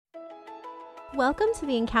Welcome to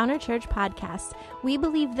the Encounter Church podcast. We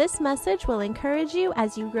believe this message will encourage you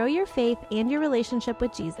as you grow your faith and your relationship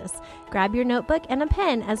with Jesus. Grab your notebook and a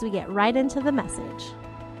pen as we get right into the message.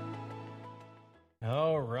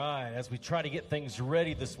 All right, as we try to get things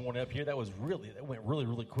ready this morning up here, that went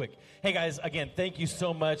really quick. Hey guys, again, thank you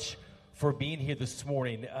so much for being here this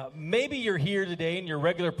morning. Maybe you're here today and you're a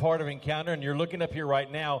regular part of Encounter and you're looking up here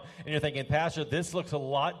right now and you're thinking, Pastor, this looks a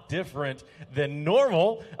lot different than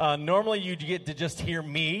normal. Normally you get to just hear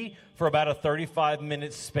me for about a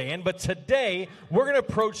 35-minute span, but today we're going to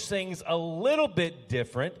approach things a little bit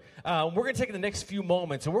different. We're going to take the next few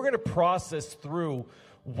moments and we're going to process through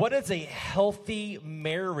what is a healthy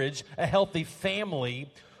marriage, a healthy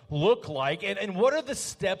family look like, and what are the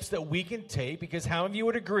steps that we can take? Because how many of you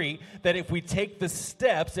would agree that if we take the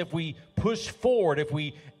steps, if we push forward, if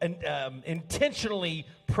we intentionally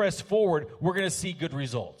press forward, we're going to see good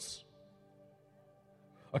results?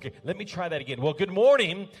 Okay, let me try that again. Well, good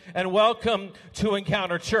morning and welcome to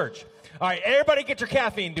Encounter Church. All right, everybody get your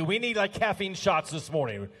caffeine. Do we need like caffeine shots this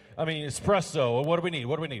morning? I mean, espresso. What do we need?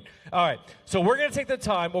 All right, so we're going to take the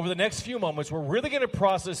time over the next few moments. We're really going to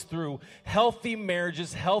process through healthy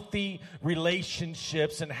marriages, healthy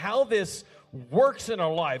relationships, and how this works in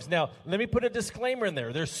our lives. Now, let me put a disclaimer in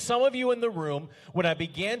there. There's some of you in the room, when I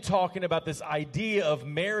began talking about this idea of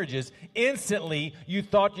marriages, instantly you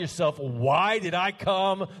thought to yourself, why did I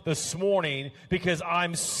come this morning? Because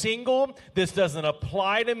I'm single. This doesn't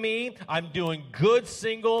apply to me. I'm doing good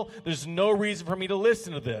single. There's no reason for me to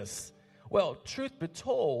listen to this. Well, truth be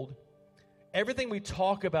told, everything we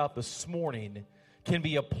talk about this morning can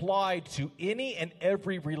be applied to any and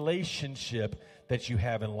every relationship that you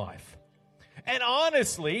have in life. And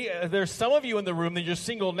honestly, there's some of you in the room that you're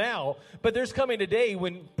single now, but there's coming a day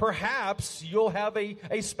when perhaps you'll have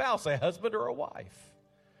a spouse, a husband or a wife.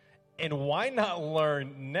 And why not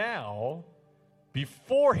learn now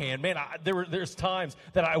beforehand? Man, there's times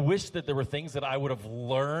that I wish that there were things that I would have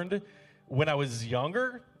learned when I was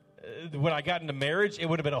younger. When I got into marriage, it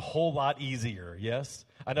would have been a whole lot easier, yes?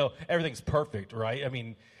 I know everything's perfect, right? I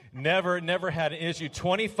mean, Never had an issue.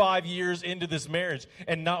 25 years into this marriage,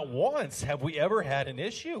 and not once have we ever had an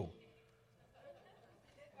issue.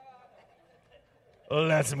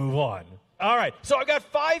 Let's move on. All right, so I got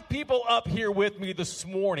 5 people up here with me this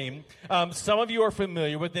morning. Some of you are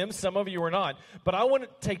familiar with them, some of you are not. But I want to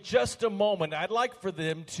take just a moment. I'd like for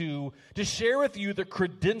them to share with you the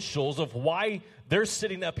credentials of why they're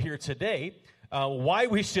sitting up here today. Why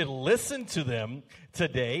we should listen to them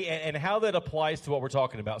today, and how that applies to what we're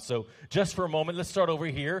talking about. So just for a moment, let's start over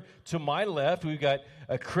here. To my left, we've got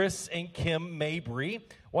Chris and Kim Mabry.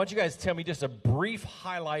 Why don't you guys tell me just a brief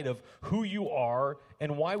highlight of who you are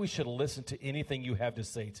and why we should listen to anything you have to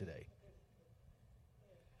say today?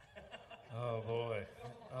 Oh, boy.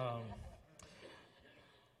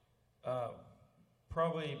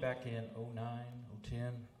 Probably back in 2009,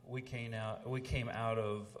 2010. We came out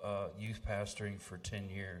of youth pastoring for 10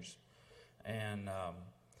 years. And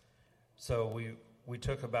so we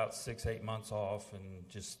took about 6-8 months off and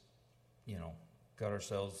just, got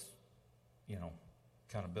ourselves,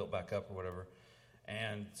 kind of built back up or whatever.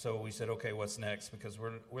 And so we said, okay, what's next? Because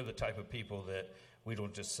we're the type of people that we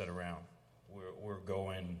don't just sit around. We're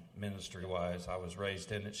going ministry-wise. I was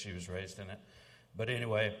raised in it. She was raised in it. But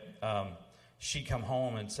anyway, she'd come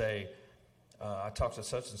home and say, I talked to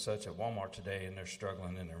such and such at Walmart today, and they're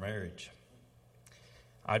struggling in their marriage.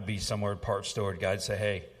 I'd be somewhere at a parts store, guy'd say,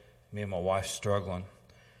 hey, me and my wife's struggling.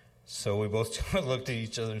 So we both looked at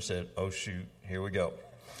each other and said, oh, shoot, here we go.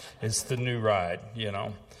 It's the new ride,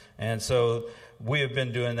 And so we have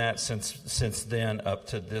been doing that since then up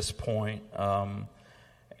to this point.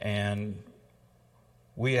 And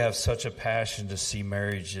we have such a passion to see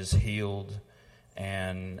marriages healed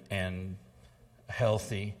and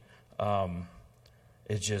healthy.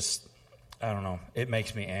 It just, I don't know, it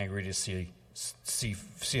makes me angry to see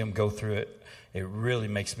them go through it. It really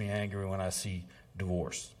makes me angry when I see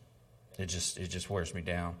divorce. It just wears me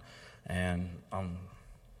down. And Oh,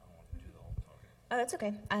 that's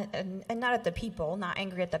okay. And not at the people, not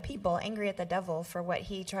angry at the people, angry at the devil for what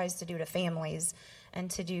he tries to do to families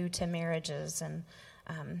and to do to marriages. And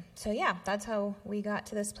so, yeah, that's how we got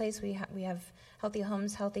to this place. We have healthy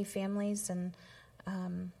homes, healthy families, and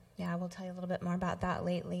I will tell you a little bit more about that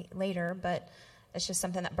later, but it's just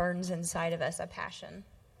something that burns inside of us, a passion.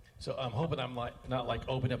 So I'm hoping I'm not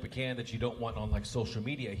open up a can that you don't want on like social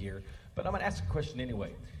media here, but I'm going to ask a question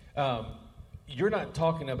anyway. You're not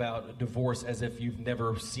talking about divorce as if you've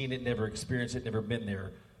never seen it, never experienced it, never been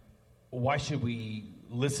there. Why should we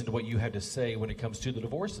listen to what you have to say when it comes to the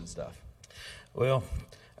divorce and stuff? Well,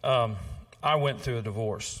 I went through a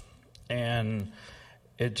divorce, And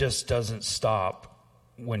it just doesn't stop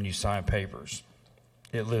when you sign papers.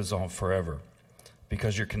 It lives on forever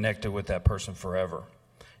because you're connected with that person forever.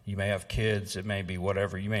 You may have kids, it may be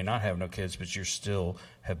whatever. You may not have no kids, but you still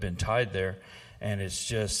have been tied there. And it's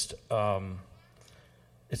just,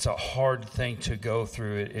 it's a hard thing to go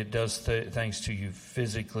through. It does things to you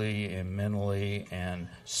physically and mentally and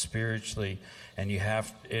spiritually. And you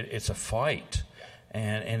have, it's a fight.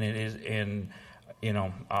 And it is, and, you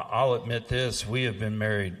know, I'll admit this, we have been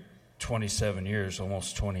married 27 years,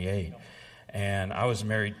 almost 28. And I was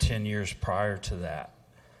married 10 years prior to that.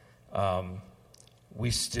 I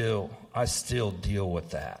still deal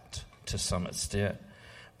with that to some extent,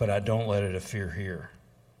 but I don't let it interfere here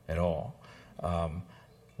at all.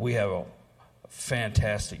 We have a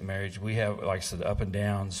fantastic marriage. We have, like I said, up and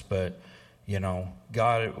downs, but, you know,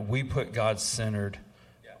 we put God centered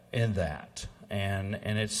in that. And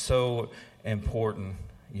it's so important,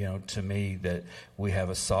 you know, to me that we have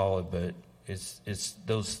a solid, but it's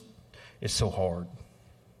so hard.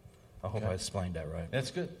 I hope I explained that right. That's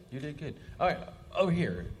good. You did good. All right, over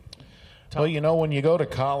here. Well, you know, when you go to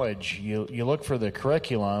college, you look for the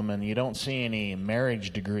curriculum, and you don't see any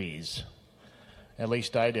marriage degrees. At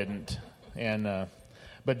least I didn't. And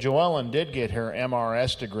but Joellen did get her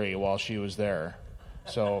MRS degree while she was there.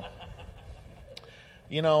 So,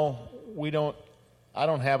 you know, I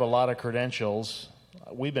don't have a lot of credentials.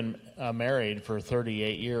 We've been married for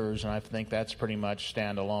 38 years, and I think that's pretty much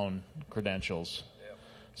standalone credentials. Yep.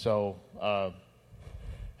 So,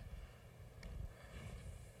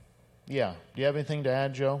 yeah. Do you have anything to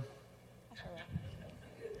add, Joe?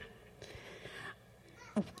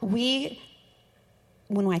 When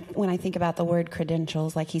I think about the word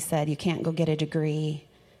credentials, like he said, you can't go get a degree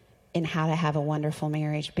in how to have a wonderful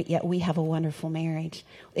marriage, but yet we have a wonderful marriage.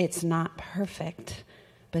 It's not perfect,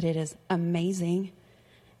 but it is amazing.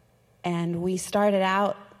 And we started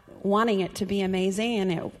out wanting it to be amazing,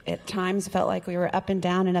 and it at times felt like we were up and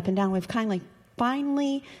down and up and down. We've kind of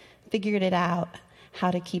finally figured it out,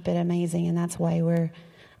 how to keep it amazing, and that's why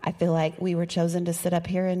I feel like we were chosen to sit up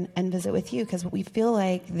here and visit with you, because we feel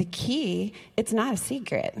like the key, it's not a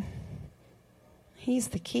secret. He's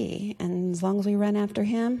the key, and as long as we run after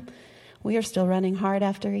him, we are still running hard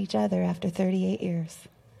after each other after 38 years.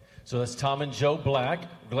 So that's Tom and Joe Black.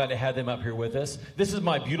 Glad to have them up here with us. This is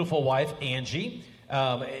my beautiful wife, Angie,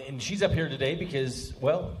 and she's up here today because,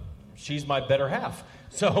 well, she's my better half.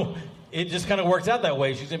 So it just kind of works out that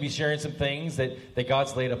way. She's going to be sharing some things that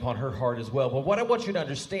God's laid upon her heart as well. But what I want you to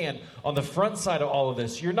understand, on the front side of all of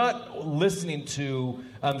this, you're not listening to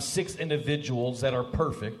 6 individuals that are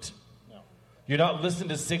perfect. No. You're not listening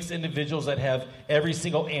to 6 individuals that have every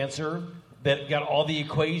single answer, that got all the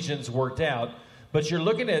equations worked out. But you're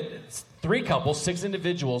looking at 3 couples, 6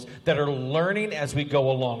 individuals that are learning as we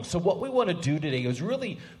go along. So what we want to do today is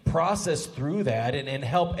really process through that and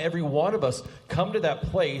help every one of us come to that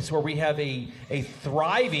place where we have a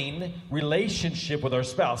thriving relationship with our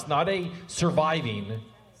spouse. Not a surviving,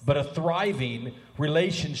 but a thriving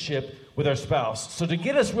relationship with our spouse. So to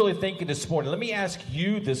get us really thinking this morning, let me ask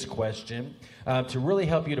you this question to really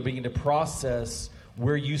help you to begin to process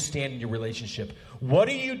where you stand in your relationship. What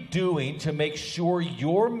are you doing to make sure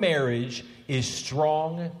your marriage is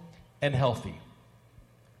strong and healthy?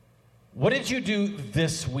 What did you do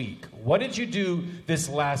this week? What did you do this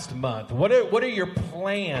last month? What are your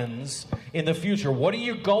plans in the future? What are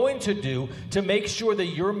you going to do to make sure that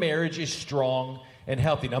your marriage is strong and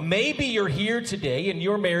healthy? Now, maybe you're here today and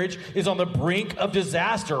your marriage is on the brink of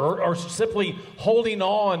disaster or simply holding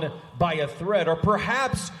on by a thread. Or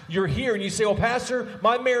perhaps you're here and you say, well, Pastor,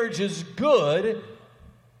 my marriage is good.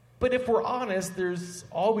 But if we're honest, there's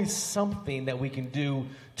always something that we can do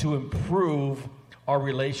to improve our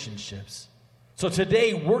relationships. So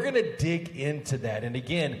today, we're going to dig into that. And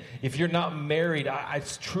again, if you're not married, I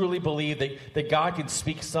truly believe that God can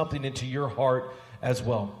speak something into your heart as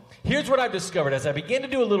well. Here's what I've discovered. As I began to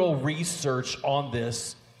do a little research on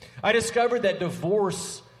this, I discovered that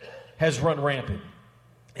divorce has run rampant.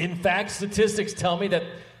 In fact, statistics tell me that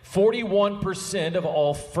 41% of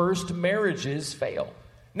all first marriages fail.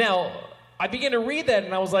 Now, I began to read that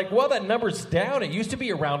and I was like, well, that number's down. It used to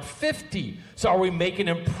be around 50. So are we making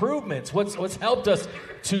improvements? What's helped us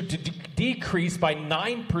to decrease by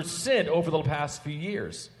 9% over the past few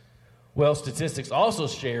years? Well, statistics also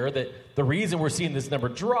share that the reason we're seeing this number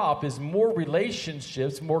drop is more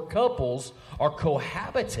relationships, more couples are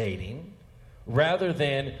cohabitating rather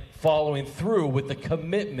than following through with the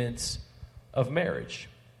commitments of marriage.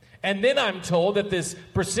 And then I'm told that this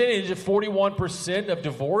percentage of 41% of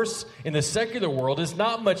divorce in the secular world is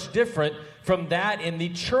not much different from that in the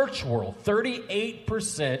church world.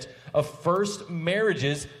 38% of first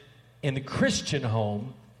marriages in the Christian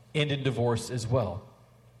home end in divorce as well.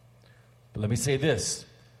 But let me say this.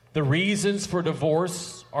 The reasons for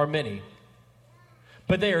divorce are many,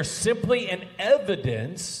 but they are simply an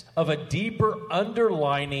evidence of a deeper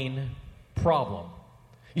underlying problem.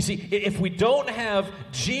 You see, if we don't have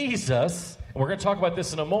Jesus, and we're going to talk about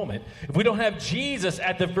this in a moment, if we don't have Jesus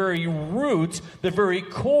at the very root, the very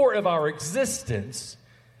core of our existence,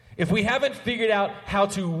 if we haven't figured out how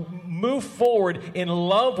to move forward in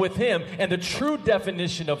love with Him and the true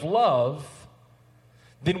definition of love,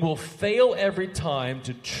 then we'll fail every time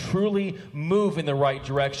to truly move in the right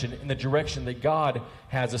direction, in the direction that God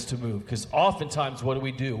has us to move. Because oftentimes, what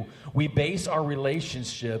do? We base our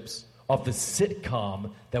relationships off the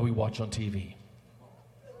sitcom that we watch on TV.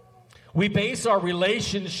 We base our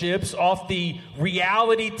relationships off the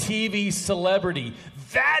reality TV celebrity.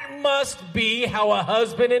 That must be how a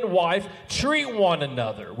husband and wife treat one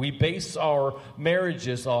another. We base our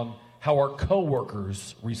marriages on how our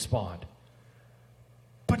coworkers respond.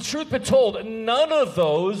 But truth be told, none of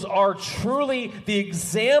those are truly the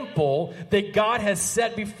example that God has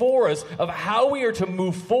set before us of how we are to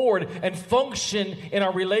move forward and function in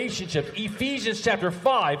our relationships. Ephesians chapter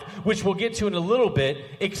 5, which we'll get to in a little bit,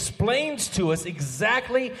 explains to us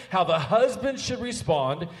exactly how the husband should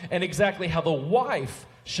respond and exactly how the wife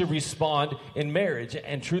should respond in marriage.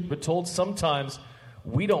 And truth be told, sometimes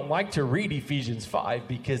we don't like to read Ephesians 5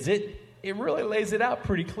 because it really lays it out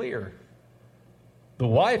pretty clear. The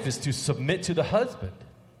wife is to submit to the husband.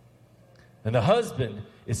 And the husband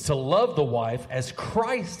is to love the wife as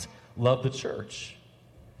Christ loved the church.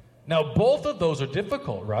 Now, both of those are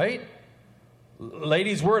difficult, right?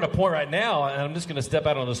 Ladies, we're at a point right now, and I'm just going to step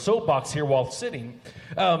out on the soapbox here while sitting.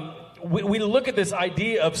 We look at this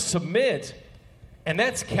idea of submit, and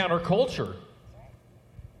that's counterculture.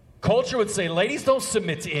 Culture would say, ladies, don't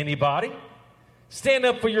submit to anybody. Stand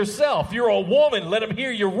up for yourself. You're a woman. Let them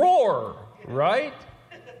hear you roar, right?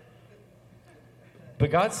 But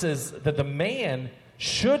God says that the man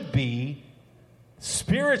should be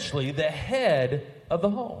spiritually the head of the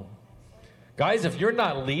home. Guys, if you're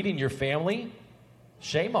not leading your family,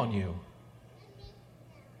 shame on you.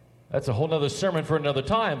 That's a whole nother sermon for another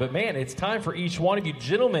time. But man, it's time for each one of you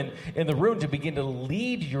gentlemen in the room to begin to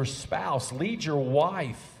lead your spouse, lead your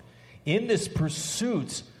wife in this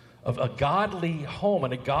pursuit of a godly home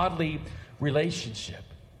and a godly relationship.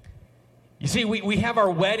 You see, we have our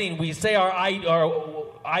wedding, we say our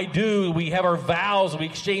I do, we have our vows, we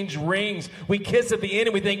exchange rings, we kiss at the end,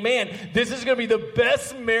 and we think, man, this is going to be the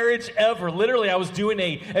best marriage ever. Literally, I was doing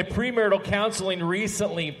a premarital counseling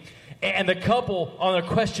recently, and the couple, on a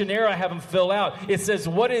questionnaire I have them fill out, it says,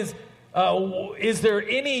 is there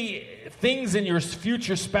any things in your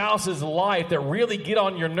future spouse's life that really get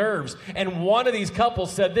on your nerves? And one of these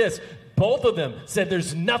couples said this, both of them said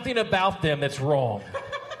there's nothing about them that's wrong.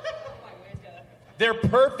 They're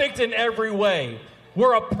perfect in every way.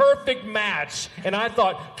 We're a perfect match. And I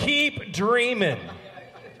thought, keep dreaming.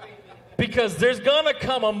 Because there's going to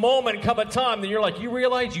come a moment, come a time that you're like, you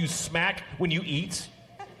realize you smack when you eat?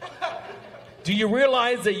 Do you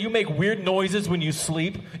realize that you make weird noises when you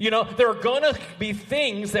sleep? You know, there are going to be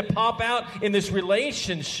things that pop out in this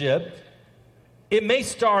relationship. It may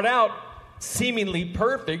start out seemingly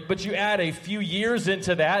perfect, but you add a few years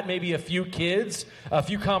into that, maybe a few kids, a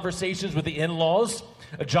few conversations with the in-laws,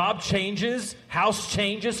 a job changes, house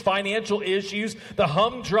changes, financial issues, the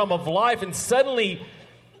humdrum of life, and suddenly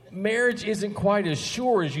marriage isn't quite as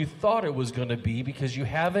sure as you thought it was going to be because you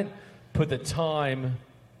haven't put the time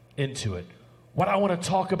into it. What I want to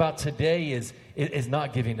talk about today is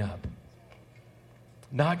not giving up.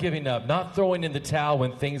 Not giving up, not throwing in the towel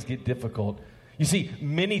when things get difficult. You see,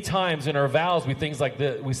 many times in our vows, we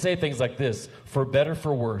say things like this: for better,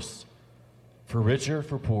 for worse, for richer,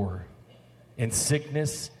 for poorer, in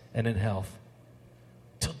sickness and in health,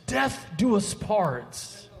 till death do us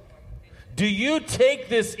part. Do you take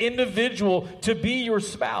this individual to be your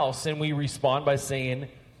spouse? And we respond by saying,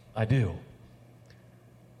 I do.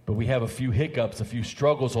 But we have a few hiccups, a few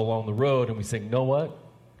struggles along the road, and we say, you know what?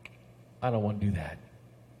 I don't want to do that.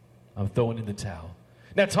 I'm throwing in the towel.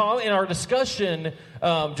 Now, Tom, in our discussion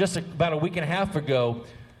just about a week and a half ago,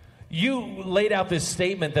 you laid out this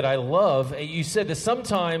statement that I love. You said that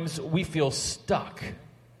sometimes we feel stuck.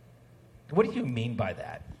 What do you mean by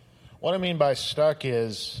that? What I mean by stuck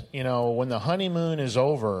is, when the honeymoon is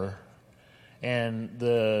over and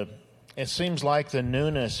it seems like the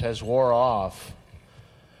newness has wore off,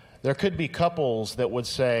 There could be couples that would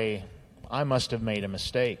say, I must have made a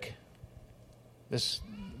mistake.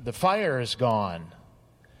 The fire is gone.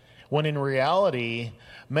 When in reality,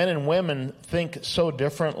 men and women think so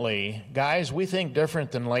differently. Guys, we think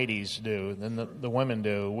different than ladies do, than the women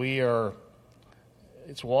do.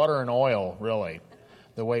 It's water and oil, really,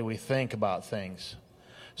 the way we think about things.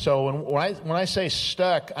 So when I say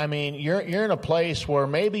stuck, I mean you're in a place where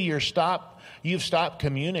maybe you've stopped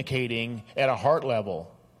communicating at a heart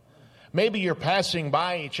level. Maybe you're passing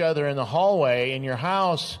by each other in the hallway in your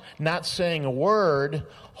house, not saying a word,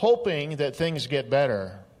 hoping that things get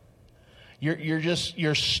better.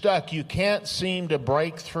 You're stuck. You can't seem to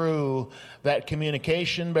break through that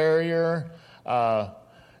communication barrier.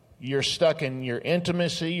 You're stuck in your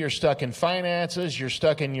intimacy. You're stuck in finances. You're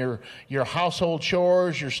stuck in your household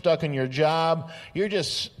chores. You're stuck in your job. You're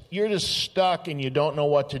just stuck and you don't know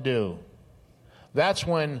what to do. That's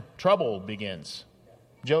when trouble begins.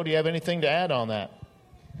 Joe, do you have anything to add on that?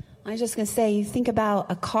 I was just going to say, you think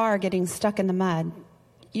about a car getting stuck in the mud.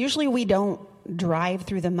 Usually we don't drive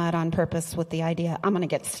through the mud on purpose with the idea, I'm going to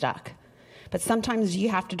get stuck. But sometimes you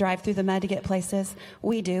have to drive through the mud to get places.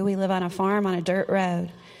 We do. We live on a farm on a dirt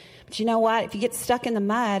road. But you know what? If you get stuck in the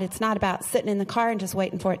mud, it's not about sitting in the car and just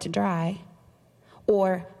waiting for it to dry,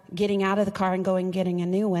 or getting out of the car and going and getting a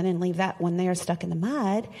new one and leave that one there stuck in the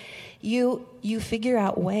mud. You figure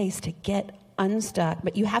out ways to get unstuck,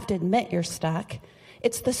 but you have to admit you're stuck.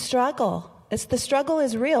 It's the struggle. The struggle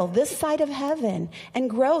is real. This side of heaven and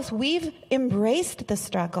growth, we've embraced the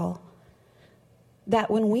struggle.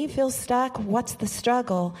 That when we feel stuck, what's the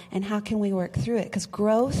struggle and how can we work through it? Because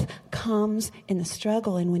growth comes in the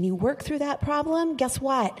struggle. And when you work through that problem, guess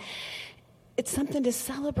what? It's something to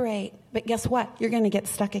celebrate. But guess what? You're going to get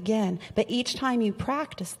stuck again. But each time you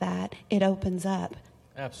practice that, it opens up.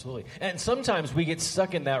 Absolutely. And sometimes we get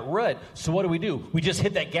stuck in that rut. So what do? We just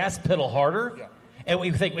hit that gas pedal harder. Yeah. And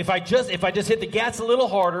we think, if I just hit the gas a little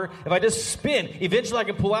harder, if I just spin, eventually I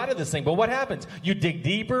can pull out of this thing. But what happens? You dig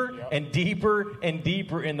deeper and deeper and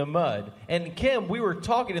deeper in the mud. And Kim, we were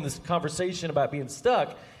talking in this conversation about being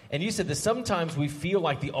stuck, and you said that sometimes we feel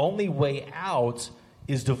like the only way out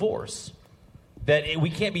is divorce. That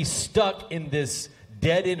we can't be stuck in this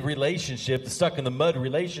dead-end relationship, the stuck in the mud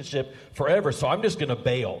relationship forever. So I'm just going to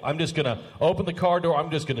bail. I'm just going to open the car door.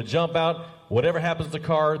 I'm just going to jump out. Whatever happens to the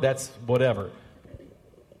car, that's whatever.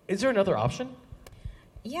 Is there another option?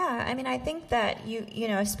 Yeah, I mean, I think that you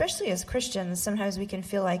know, especially as Christians, sometimes we can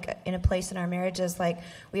feel like in a place in our marriages like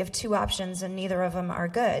we have two options and neither of them are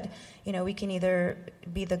good. You know, we can either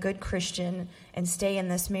be the good Christian and stay in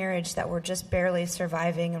this marriage that we're just barely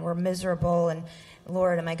surviving and we're miserable and,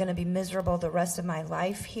 Lord, am I going to be miserable the rest of my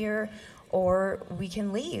life here? Or we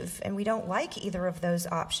can leave, and we don't like either of those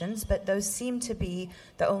options, but those seem to be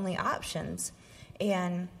the only options.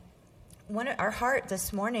 And our heart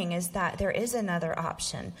this morning is that there is another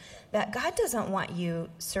option, that God doesn't want you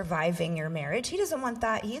surviving your marriage. He doesn't want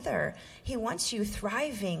that either. He wants you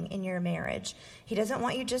thriving in your marriage. He doesn't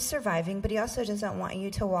want you just surviving, but he also doesn't want you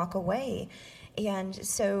to walk away. And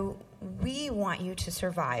so we want you to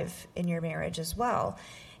survive in your marriage as well.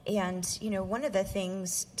 And, you know, one of the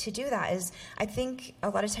things to do that is, I think a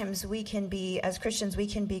lot of times we can be, as Christians, we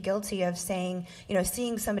can be guilty of saying, you know,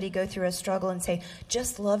 seeing somebody go through a struggle and say,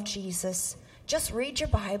 just love Jesus, just read your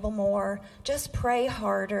Bible more, just pray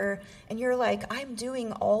harder. And you're like, I'm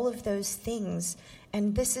doing all of those things,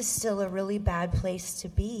 and this is still a really bad place to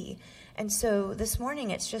be. And so this morning,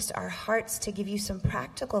 it's just our hearts to give you some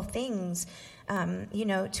practical things, you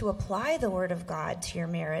know, to apply the Word of God to your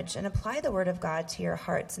marriage and apply the Word of God to your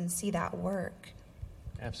hearts and see that work.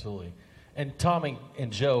 Absolutely. And Tom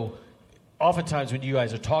and Joe, oftentimes when you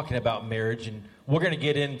guys are talking about marriage, and we're going to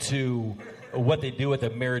get into what they do at the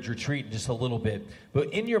marriage retreat in just a little bit,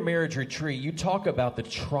 but in your marriage retreat, you talk about the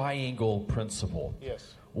triangle principle.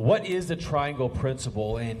 Yes. What is the triangle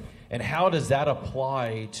principle, and how does that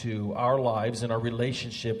apply to our lives and our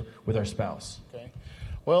relationship with our spouse? Okay.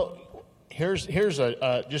 Well, here's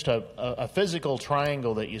just a physical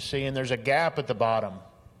triangle that you see, and there's a gap at the bottom.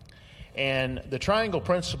 And the triangle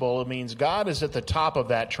principle means God is at the top of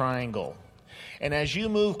that triangle. And as you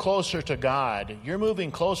move closer to God, you're moving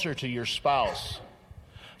closer to your spouse.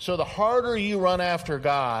 So the harder you run after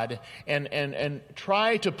God and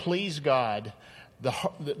try to please God,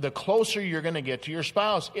 the closer you're going to get to your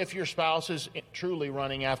spouse, if your spouse is truly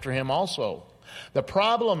running after him also. The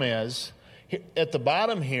problem is, at the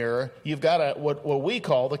bottom here, you've got what we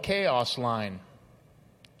call the chaos line.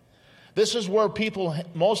 This is where people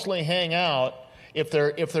mostly hang out if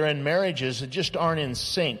they're in marriages that just aren't in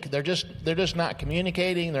sync. They're just not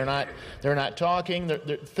communicating. They're not talking.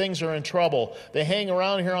 Things are in trouble. They hang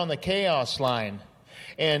around here on the chaos line.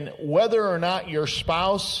 And whether or not your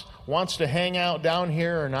spouse wants to hang out down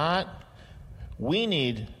here or not, we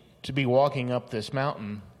need to be walking up this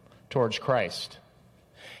mountain towards Christ.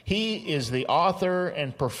 He is the author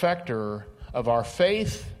and perfecter of our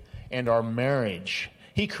faith and our marriage.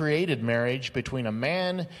 He created marriage between a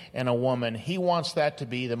man and a woman. He wants that to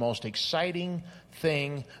be the most exciting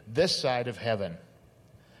thing this side of heaven,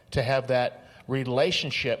 to have that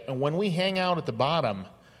relationship. And when we hang out at the bottom,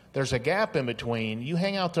 there's a gap in between. You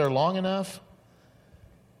hang out there long enough,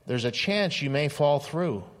 there's a chance you may fall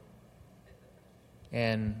through.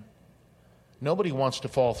 And nobody wants to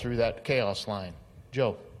fall through that chaos line.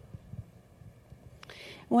 Joe.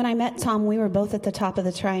 When I met Tom, we were both at the top of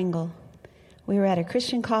the triangle. We were at a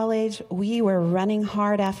Christian college. We were running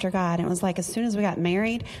hard after God. And it was like as soon as we got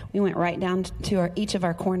married, we went right down to each of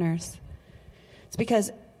our corners. It's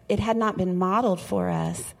because it had not been modeled for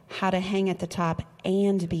us how to hang at the top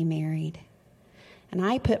and be married. And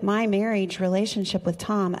I put my marriage relationship with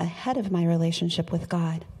Tom ahead of my relationship with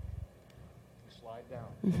God. Slide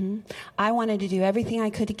down. Mm-hmm. I wanted to do everything I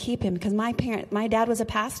could to keep him because my dad was a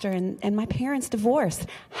pastor and my parents divorced.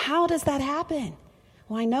 How does that happen?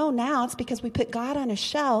 Well, I know now it's because we put God on a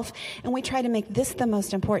shelf and we try to make this the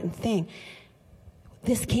most important thing.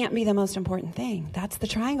 This can't be the most important thing. That's the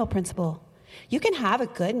triangle principle. You can have a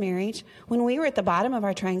good marriage. When we were at the bottom of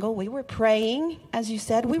our triangle, we were praying, as you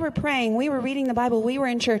said. We were praying. We were reading the Bible. We were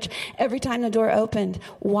in church every time the door opened.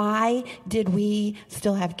 Why did we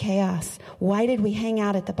still have chaos? Why did we hang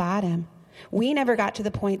out at the bottom? We never got to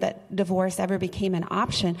the point that divorce ever became an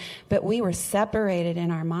option, but we were separated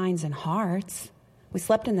in our minds and hearts. We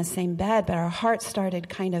slept in the same bed, but our hearts started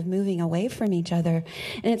kind of moving away from each other.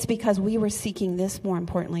 And it's because we were seeking this more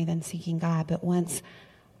importantly than seeking God. But once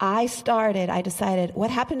I decided, what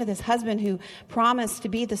happened to this husband who promised to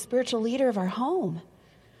be the spiritual leader of our home?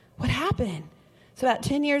 What happened? So about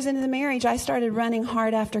 10 years into the marriage, I started running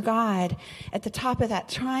hard after God. At the top of that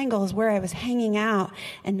triangle is where I was hanging out.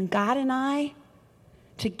 And God and I,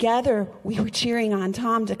 together, we were cheering on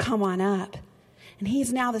Tom to come on up. And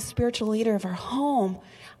he's now the spiritual leader of our home.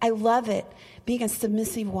 I love it. Being a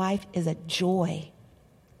submissive wife is a joy.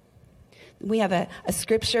 We have a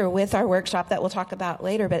scripture with our workshop that we'll talk about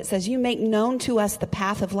later, but it says, you make known to us the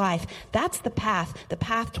path of life. That's the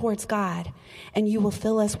path towards God. And you will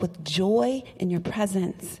fill us with joy in your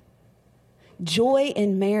presence. Joy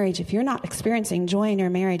in marriage. If you're not experiencing joy in your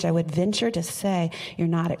marriage, I would venture to say you're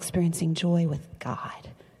not experiencing joy with God.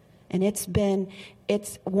 And it's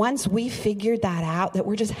once we figured that out, that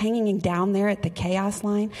we're just hanging down there at the chaos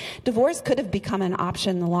line, divorce could have become an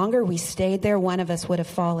option. The longer we stayed there, one of us would have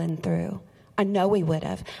fallen through. I know we would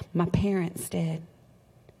have. My parents did.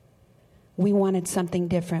 We wanted something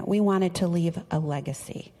different. We wanted to leave a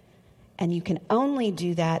legacy. And you can only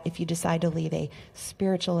do that if you decide to leave a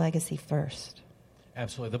spiritual legacy first.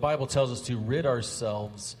 Absolutely. The Bible tells us to rid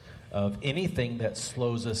ourselves of anything that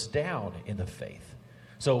slows us down in the faith.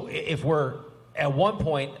 So if we're at one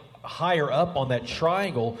point higher up on that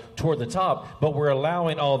triangle toward the top, but we're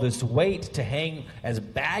allowing all this weight to hang as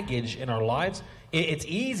baggage in our lives, it's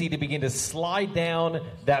easy to begin to slide down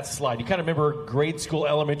that slide. You kind of remember grade school,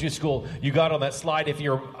 elementary school, you got on that slide. If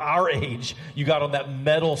you're our age, you got on that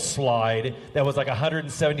metal slide that was like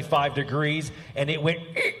 175 degrees, and it went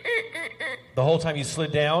the whole time you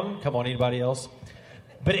slid down. Come on, anybody else?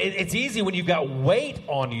 But it's easy when you've got weight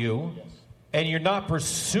on you and you're not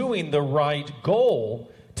pursuing the right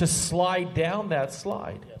goal to slide down that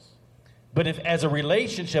slide. Yes. But if, as a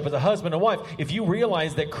relationship, as a husband and wife, if you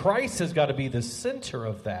realize that Christ has got to be the center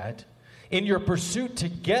of that, in your pursuit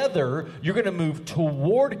together, you're going to move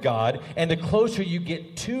toward God, and the closer you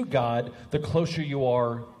get to God, the closer you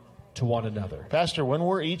are to one another. Pastor, when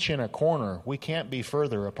we're each in a corner, we can't be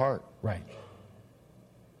further apart. Right.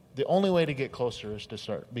 The only way to get closer is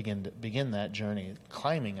to begin that journey,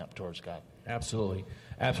 climbing up towards God. Absolutely.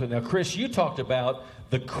 Absolutely. Now, Chris, you talked about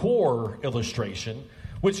the core illustration,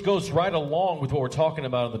 which goes right along with what we're talking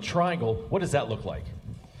about in the triangle. What does that look like?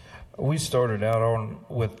 We started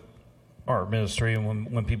out with our ministry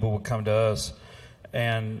when people would come to us,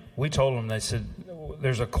 and we told them, they said,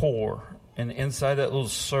 there's a core, and inside that little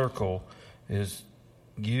circle is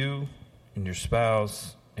you and your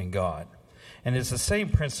spouse and God. And it's the same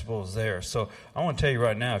principles there. So I want to tell you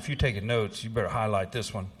right now, if you're taking notes, you better highlight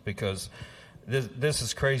this one, because this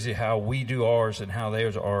is crazy how we do ours and how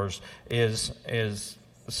theirs ours is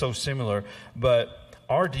so similar. But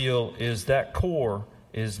our deal is that core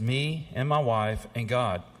is me and my wife and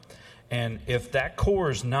God. And if that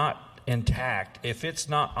core is not intact, if it's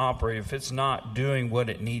not operating, if it's not doing what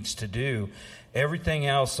it needs to do, everything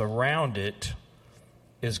else around it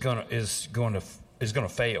is going to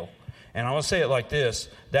fail. And I want to say it like this: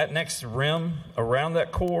 that next rim around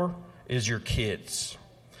that core is your kids.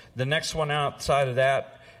 The next one outside of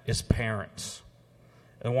that is parents.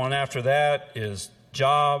 The one after that is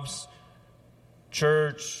jobs,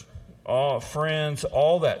 church, all friends,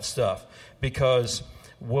 all that stuff. Because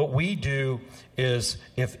what we do is,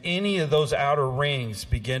 if any of those outer rings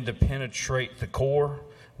begin to penetrate the core,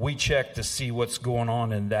 we check to see what's going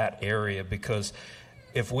on in that area. Because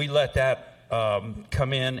if we let that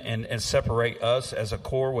come in and separate us as a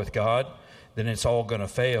core with God, then it's all going to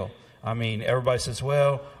fail. I mean, everybody says,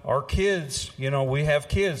 well, our kids, we have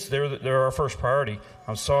kids. They're our first priority.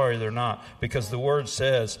 I'm sorry, they're not. Because the word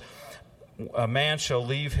says, a man shall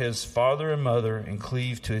leave his father and mother and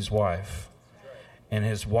cleave to his wife, and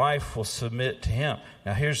his wife will submit to him.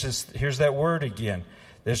 Now, here's that word again.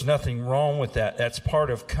 There's nothing wrong with that. That's part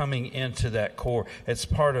of coming into that core. It's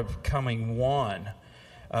part of coming one.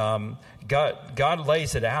 God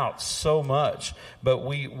lays it out so much, but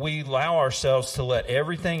we allow ourselves to let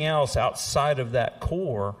everything else outside of that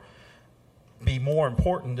core be more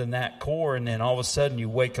important than that core, and then all of a sudden you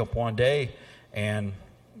wake up one day and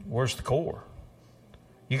where's the core?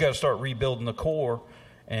 You got to start rebuilding the core,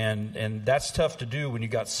 and that's tough to do when you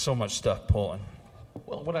got so much stuff pulling.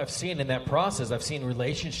 Well, what I've seen in that process, I've seen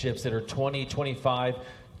relationships that are 20, 25,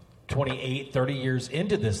 28, 30 years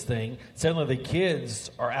into this thing. Suddenly the kids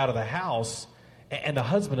are out of the house, and the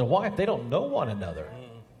husband and wife, they don't know one another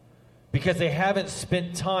because they haven't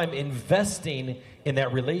spent time investing in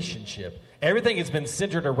that relationship. Everything has been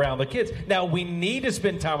centered around the kids. Now, we need to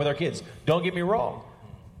spend time with our kids. Don't get me wrong.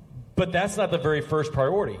 But that's not the very first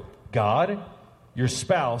priority. God, your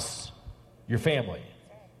spouse, your family.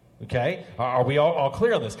 Okay? Are we all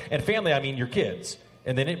clear on this? And family, I mean your kids.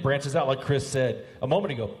 And then it branches out, like Chris said a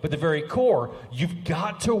moment ago. But the very core, you've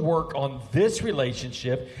got to work on this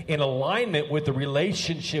relationship in alignment with the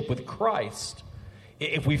relationship with Christ.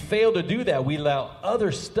 If we fail to do that, we allow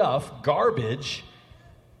other stuff, garbage,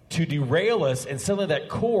 to derail us, and suddenly that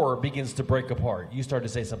core begins to break apart. You started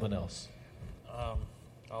to say something else.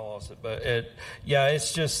 I lost it. But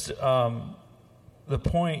it's just the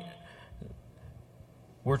point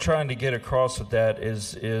we're trying to get across with that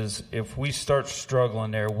is if we start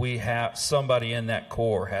struggling there, we have somebody in that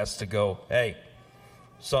core has to go, hey,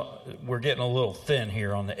 we're getting a little thin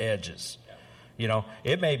here on the edges.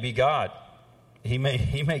 It may be God. He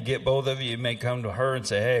may get both of you. He may come to her and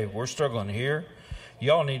say, hey, we're struggling here.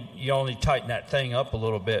 Y'all need to tighten that thing up a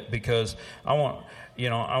little bit, because we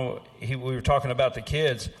were talking about the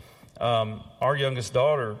kids. Our youngest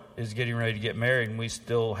daughter is getting ready to get married, and we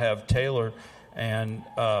still have Taylor. And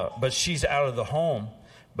but she's out of the home.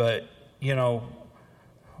 But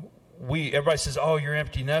everybody says, "Oh, you're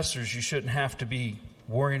empty nesters. You shouldn't have to be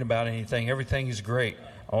worrying about anything. Everything is great."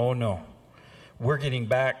 Oh no, we're getting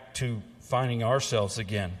back to finding ourselves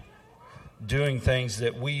again, doing things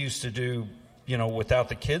that we used to do, without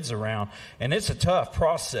the kids around. And it's a tough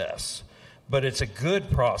process, but it's a good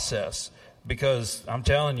process, because I'm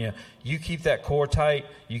telling you, you keep that core tight,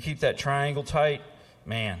 you keep that triangle tight,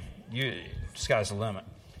 man. Sky's the limit.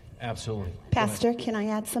 Absolutely. Pastor, can I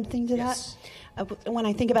add something to Yes. that? When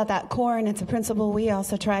I think about that core, and it's a principle we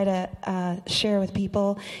also try to share with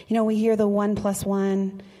people, we hear the 1 +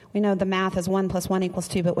 1. We know the math is 1 + 1 =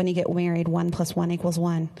 2, but when you get married, 1 + 1 =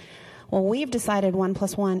 1. Well, we've decided 1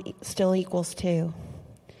 + 1 still equals 2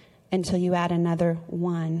 until you add another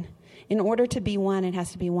 1. In order to be 1, it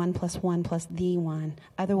has to be 1 + 1 + the 1.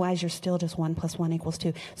 Otherwise, you're still just 1 + 1 =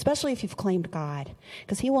 2, especially if you've claimed God.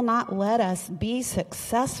 Because he will not let us be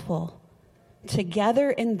successful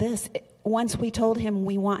together in this. Once we told him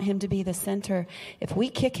we want him to be the center, if we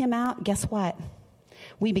kick him out, guess what?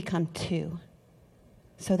 We become 2.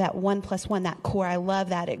 So that 1 + 1, that core, I love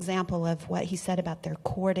that example of what he said about their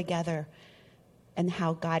core together and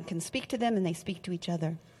how God can speak to them and they speak to each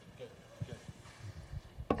other.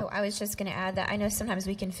 Oh, I was just going to add that I know sometimes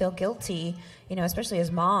we can feel guilty, especially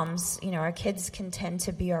as moms. Our kids can tend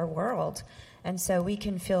to be our world. And so we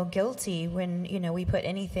can feel guilty when, we put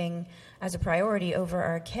anything as a priority over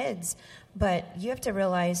our kids. But you have to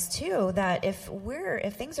realize, too, that if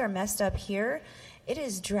things are messed up here, it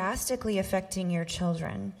is drastically affecting your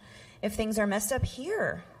children. If things are messed up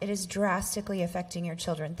here, it is drastically affecting your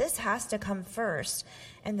children. This has to come first,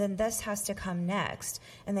 and then this has to come next,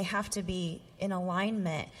 and they have to be in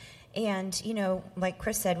alignment. And, like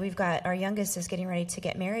Chris said, we've got our youngest is getting ready to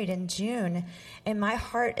get married in June. And my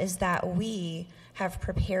heart is that we have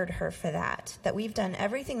prepared her for that we've done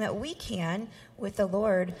everything that we can with the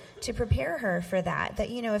Lord to prepare her for that. That,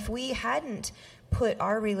 if we hadn't put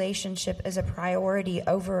our relationship as a priority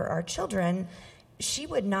over our children, she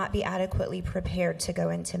would not be adequately prepared to go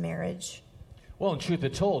into marriage. Well, in truth be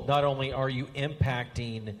told, not only are you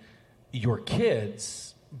impacting your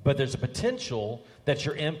kids, but there's a potential that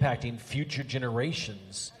you're impacting future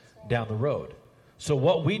generations down the road. So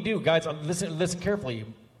what we do, guys, listen carefully.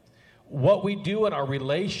 What we do in our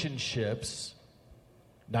relationships,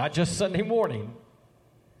 not just Sunday morning,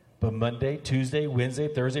 but Monday, Tuesday, Wednesday,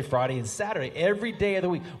 Thursday, Friday, and Saturday, every day of the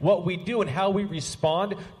week, what we do and how we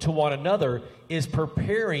respond to one another is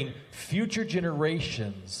preparing future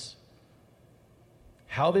generations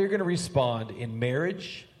how they're going to respond in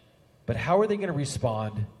marriage, but how are they going to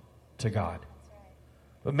respond to God?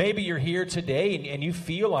 But maybe you're here today and you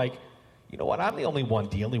feel like, you know what, I'm the only one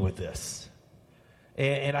dealing with this.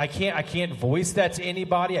 And I can't voice that to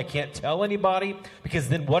anybody. I can't tell anybody, because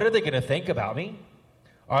then what are they going to think about me?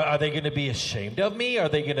 Are they going to be ashamed of me? Are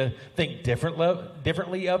they going to think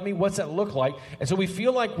differently of me? What's that look like? And so we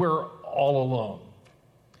feel like we're all alone.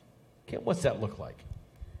 Kim, what's that look like?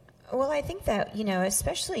 Well, I think that,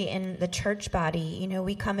 especially in the church body,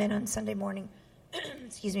 we come in on Sunday morning,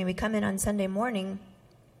 we come in on Sunday morning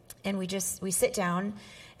and we sit down,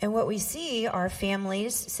 and what we see are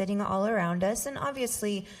families sitting all around us. And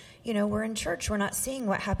obviously, we're in church. We're not seeing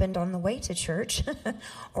what happened on the way to church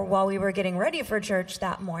or while we were getting ready for church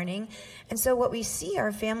that morning. And so what we see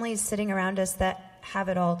are families sitting around us that have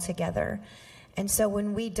it all together. And so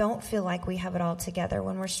when we don't feel like we have it all together,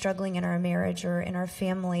 when we're struggling in our marriage or in our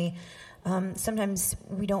family, sometimes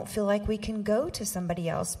we don't feel like we can go to somebody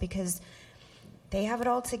else because they have it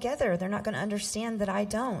all together. They're not going to understand that I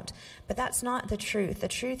don't. But that's not the truth. The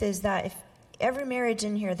truth is that if every marriage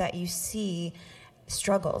in here that you see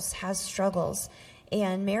has struggles.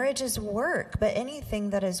 And marriage is work, but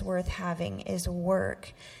anything that is worth having is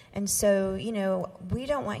work. And so, we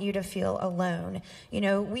don't want you to feel alone.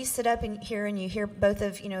 We sit up in here and you hear both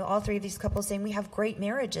of, all three of these couples saying we have great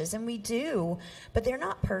marriages, and we do, but they're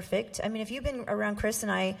not perfect. I mean, if you've been around Chris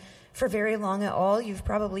and I for very long at all, you've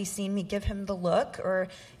probably seen me give him the look or,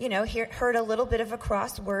 heard a little bit of a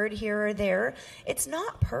cross word here or there. It's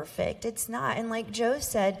not perfect. It's not. And like Joe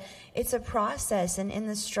said, it's a process. And in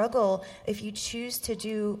the struggle, if you choose to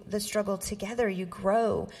do the struggle together, you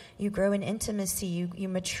grow. You grow in intimacy. You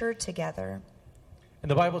mature together. And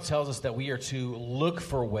the Bible tells us that we are to look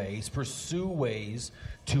for ways, pursue ways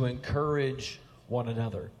to encourage one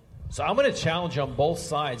another. So I'm going to challenge you on both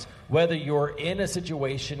sides, whether you're in a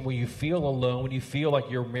situation where you feel alone, when you feel like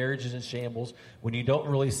your marriage is in shambles, when you don't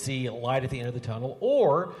really see a light at the end of the tunnel,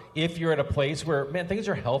 or if you're at a place where, man, things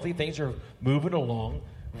are healthy, things are moving along,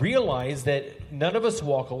 realize that none of us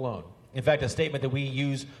walk alone. In fact, a statement that we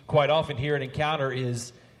use quite often here at Encounter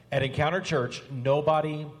is, at Encounter Church,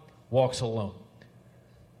 nobody walks alone.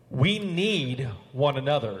 We need one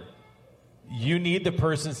another. You need the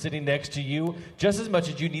person sitting next to you just as much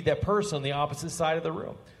as you need that person on the opposite side of the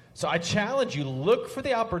room. So I challenge you, look for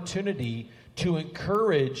the opportunity to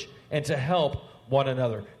encourage and to help one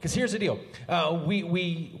another. Because here's the deal.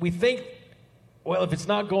 We think, well, if it's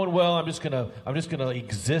not going well, I'm just gonna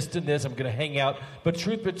exist in this. I'm gonna hang out. But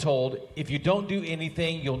truth be told, if you don't do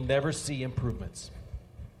anything, you'll never see improvements.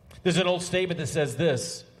 There's an old statement that says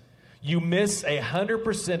this: you miss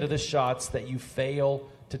 100% of the shots that you fail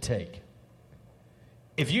to take.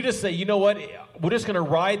 If you just say, you know what, we're just going to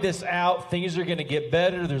ride this out, things are going to get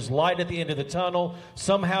better, there's light at the end of the tunnel,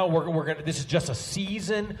 somehow we're going to, this is just a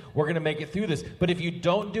season, we're going to make it through this. But if you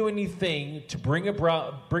don't do anything to bring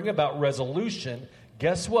about resolution,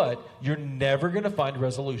 guess what? You're never going to find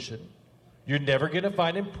resolution. You're never going to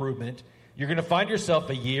find improvement. You're going to find yourself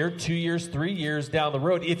a year, 2 years, 3 years down the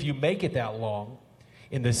road, if you make it that long,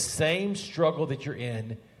 in the same struggle that you're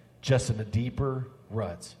in, just in a deeper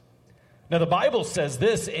rut. Now, the Bible says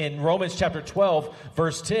this in Romans chapter 12,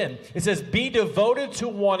 verse 10. It says, be devoted to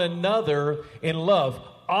one another in love.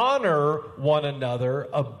 Honor one another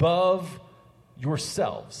above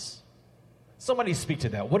yourselves. Somebody speak to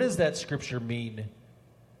that. What does that scripture mean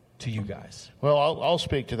to you guys? Well, I'll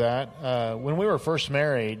speak to that. When we were first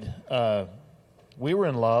married, we were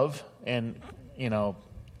in love and,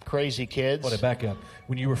 crazy kids. Hold it, back up.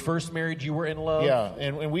 When you were first married, you were in love? Yeah,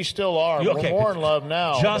 and we still are. Okay. We're more in love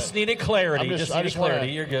now. Just needed clarity. Just needed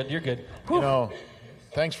clarity. You're good. Whew.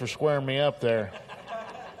 Thanks for squaring me up there.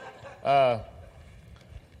 But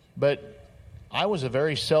I was a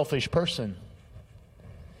very selfish person.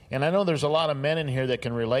 And I know there's a lot of men in here that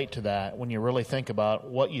can relate to that when you really think about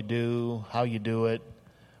what you do, how you do it,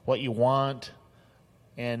 what you want.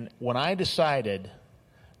 And when I decided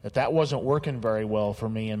that that wasn't working very well for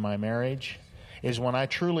me in my marriage is when I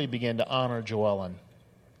truly began to honor Joellen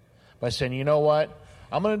by saying, you know what?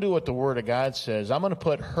 I'm going to do what the Word of God says. I'm going to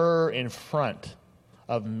put her in front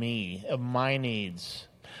of me, of my needs.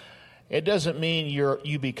 It doesn't mean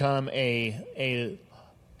you become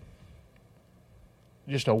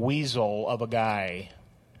just a weasel of a guy.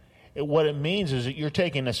 What it means is that you're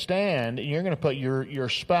taking a stand and you're going to put your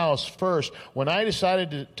spouse first. When I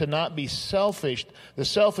decided to not be selfish, the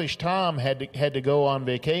selfish Tom had to go on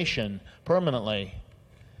vacation permanently.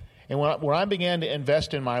 And when I began to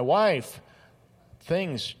invest in my wife,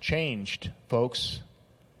 things changed, folks.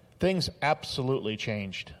 Things absolutely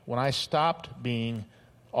changed when I stopped being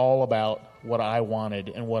all about what I wanted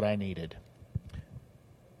and what I needed.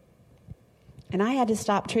 And I had to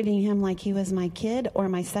stop treating him like he was my kid or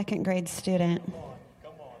my second grade student.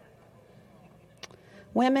 Come on.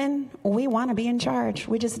 Women, we want to be in charge.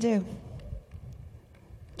 We just do.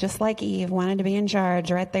 Just like Eve wanted to be in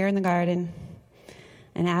charge right there in the garden.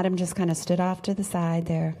 And Adam just kind of stood off to the side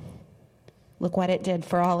there. Look what it did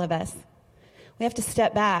for all of us. We have to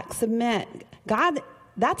step back, submit. God,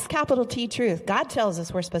 that's capital T truth. God tells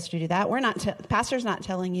us we're supposed to do that. We're not. Pastor's not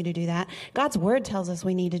telling you to do that. God's word tells us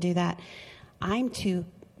we need to do that. I'm to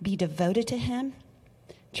be devoted to him,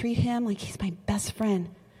 treat him like he's my best friend,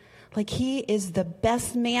 like he is the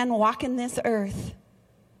best man walking this earth.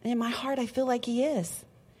 And in my heart, I feel like he is.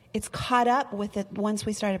 It's caught up with it once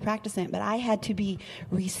we started practicing it, but I had to be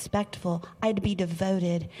respectful. I had to be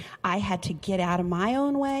devoted. I had to get out of my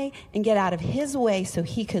own way and get out of his way so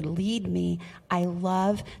he could lead me. I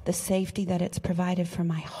love the safety that it's provided for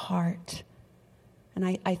my heart.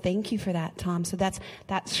 And I thank you for that, Tom. So that's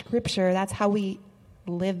that scripture. That's how we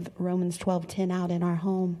live Romans 12:10 out in our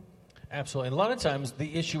home. Absolutely. And a lot of times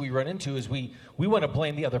the issue we run into is we want to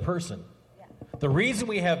blame the other person. Yeah. The reason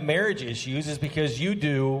we have marriage issues is because you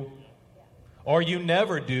do, or you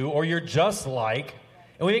never do, or you're just like.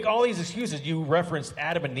 And we make all these excuses. You referenced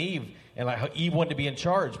Adam and Eve and like how Eve wanted to be in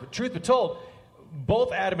charge. But truth be told,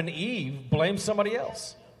 both Adam and Eve blamed somebody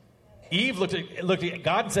else. Eve looked at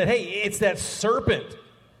God and said, hey, it's that serpent.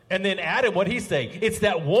 And then Adam, what did he say? It's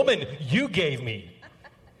that woman you gave me.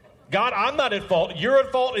 God, I'm not at fault. You're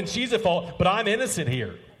at fault and she's at fault, but I'm innocent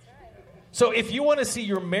here. So if you want to see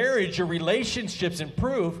your marriage, your relationships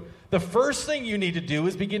improve, the first thing you need to do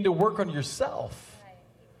is begin to work on yourself.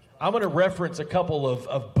 I'm going to reference a couple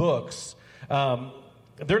of books.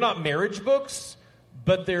 They're not marriage books,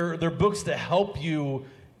 but they're books that help you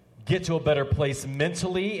get to a better place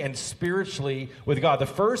mentally and spiritually with God. The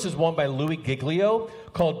first is one by Louis Giglio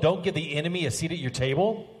called Don't Give the Enemy a Seat at Your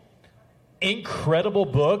Table. Incredible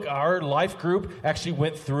book. Our life group actually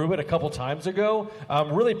went through it a couple times ago.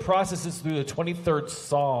 Really processes through the 23rd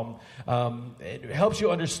Psalm. It helps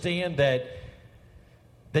you understand that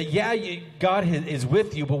God is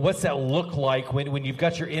with you, but what's that look like when you've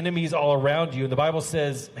got your enemies all around you? And the Bible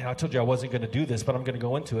says, man, I told you I wasn't going to do this, but I'm going to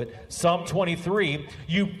go into it. Psalm 23,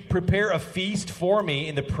 you prepare a feast for me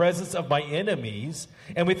in the presence of my enemies.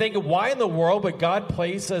 And we think, why in the world would God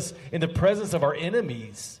place us in the presence of our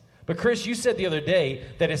enemies? But Chris, you said the other day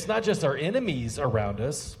that it's not just our enemies around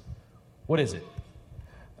us. What is it?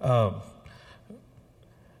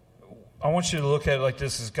 I want you to look at it like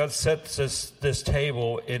this: God sets this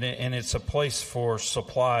table, and it's a place for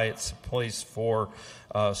supply. It's a place for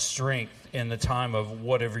strength in the time of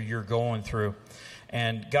whatever you're going through.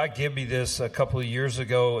 And God gave me this a couple of years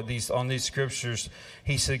ago. On these scriptures,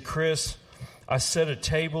 He said, "Chris, I set a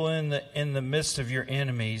table in the midst of your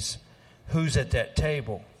enemies. Who's at that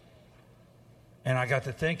table?" And I got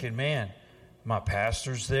to thinking, man, my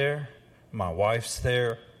pastor's there, my wife's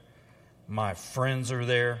there, my friends are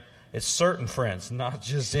there. It's certain friends, not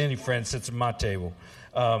just any friends sits at my table.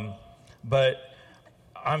 But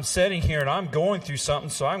I'm sitting here and I'm going through something,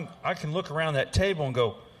 so I can look around that table and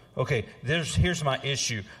go, okay, here's my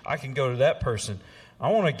issue. I can go to that person. I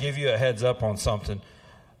want to give you a heads up on something.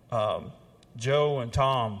 Joe and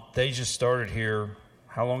Tom, they just started here,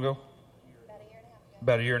 how long ago?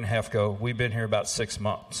 About a year and a half ago. We've been here about 6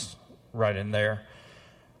 months, right in there.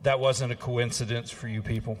 That wasn't a coincidence for you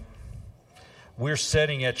people. We're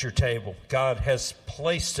sitting at your table. God has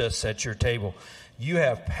placed us at your table. You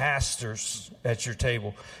have pastors at your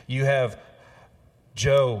table. You have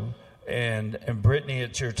Joe and Brittany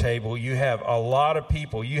at your table. You have a lot of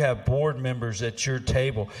people. You have board members at your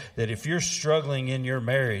table that if you're struggling in your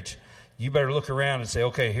marriage, you better look around and say,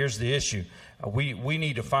 okay, here's the issue. We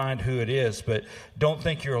need to find who it is, but don't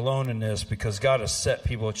think you're alone in this, because God has set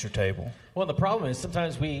people at your table. Well, the problem is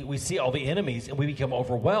sometimes we see all the enemies and we become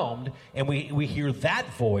overwhelmed, and we hear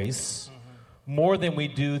that voice more than we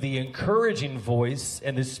do the encouraging voice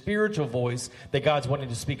and the spiritual voice that God's wanting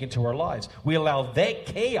to speak into our lives. We allow that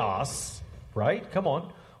chaos, right? Come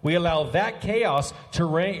on. We allow that chaos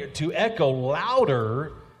to echo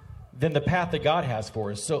louder than the path that God has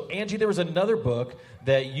for us. So, Angie, there was another book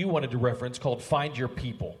that you wanted to reference called Find Your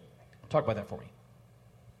People. Talk about that for me.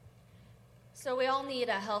 So we all need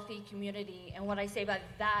a healthy community, and what I say by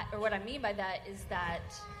that, or what I mean by that, is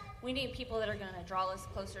that we need people that are going to draw us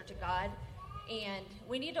closer to God, and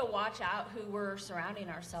we need to watch out who we're surrounding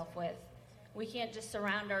ourselves with. We can't just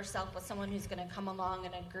surround ourselves with someone who's going to come along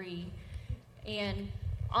and agree. And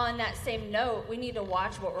on that same note, we need to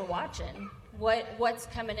watch what we're watching. What's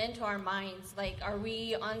coming into our minds? Like, are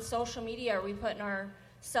we on social media? Are we putting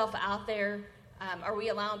ourselves out there? Are we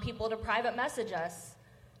allowing people to private message us?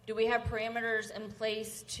 Do we have parameters in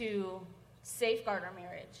place to safeguard our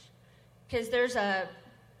marriage? Because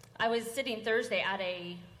I was sitting Thursday at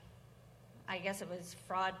I guess it was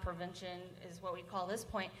fraud prevention is what we call this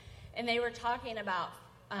point, and they were talking about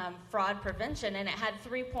fraud prevention, and it had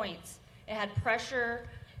 3 points. It had pressure,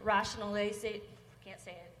 rationalization, can't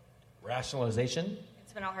say it. Rationalization?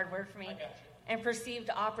 It's been a hard word for me. And perceived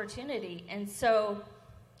opportunity. And so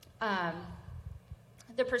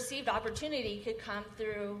the perceived opportunity could come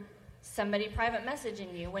through somebody private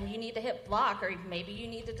messaging you when you need to hit block, or maybe you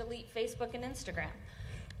need to delete Facebook and Instagram.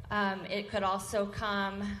 It could also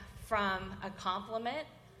come from a compliment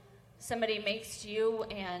somebody makes to you,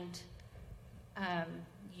 and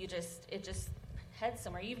it just heads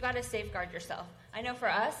somewhere. You've got to safeguard yourself. I know for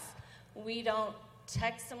us, we don't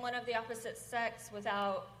text someone of the opposite sex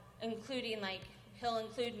without including, like, he'll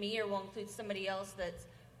include me or we'll include somebody else that's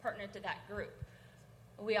pertinent to that group.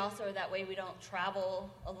 We also are that way. We don't travel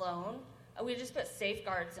alone. We just put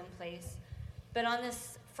safeguards in place. But on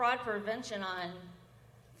this fraud prevention on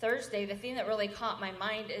Thursday, the thing that really caught my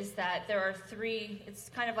mind is that there are 3, it's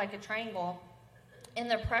kind of like a triangle, and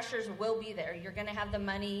the pressures will be there. You're going to have the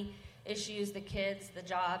money issues, the kids, the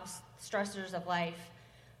jobs, stressors of life.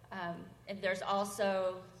 And there's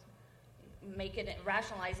also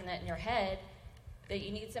rationalizing it in your head that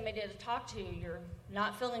you need somebody to talk to. You're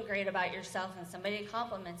not feeling great about yourself and somebody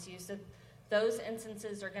compliments you. So those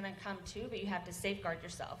instances are going to come too, but you have to safeguard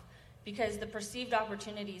yourself because the perceived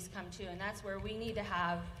opportunities come too. And that's where we need to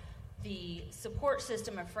have the support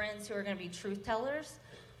system of friends who are going to be truth tellers.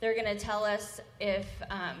 They're going to tell us if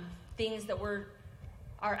things that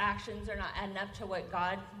our actions are not adding up to what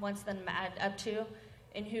God wants them to add up to,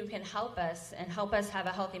 and who can help us have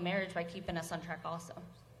a healthy marriage by keeping us on track also.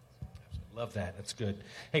 Love that. That's good.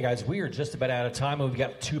 Hey, guys, we are just about out of time, and we've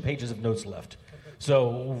got 2 pages of notes left.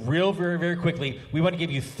 So very, very quickly, we want to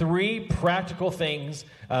give you 3 practical things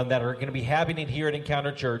that are going to be happening here at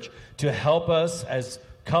Encounter Church to help us as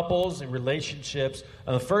couples and relationships.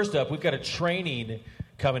 First up, we've got a training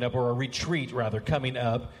coming up, or a retreat, rather, coming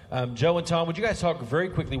up. Joe and Tom, would you guys talk very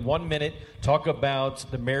quickly, 1 minute, talk about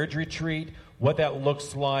the marriage retreat, what that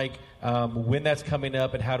looks like, when that's coming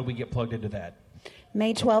up, and how do we get plugged into that?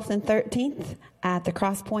 May 12th and 13th at the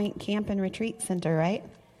Cross Point Camp and Retreat Center, right?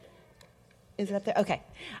 Is that there? Okay.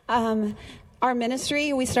 Our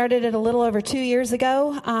ministry, we started it a little over 2 years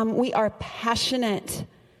ago. We are passionate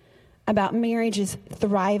about marriages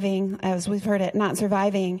thriving, as we've heard it, not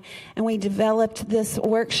surviving. And we developed this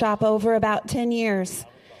workshop over about 10 years.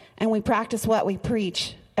 And we practice what we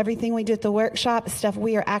preach. Everything we do at the workshop is stuff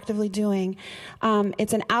we are actively doing.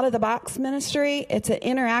 It's an out-of-the-box ministry. It's an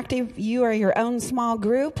interactive, you are your own small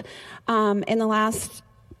group. In the last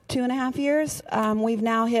 2.5 years, we've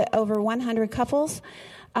now hit over 100 couples.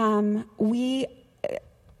 We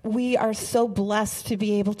are so blessed to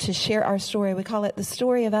be able to share our story. We call it the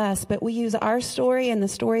story of us, but we use our story and the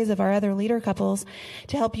stories of our other leader couples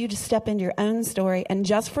to help you to step into your own story. And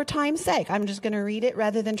just for time's sake, I'm just going to read it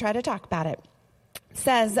rather than try to talk about it. It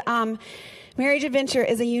says, Marriage Adventure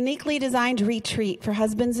is a uniquely designed retreat for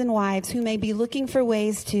husbands and wives who may be looking for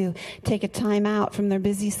ways to take a time out from their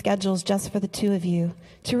busy schedules just for the two of you,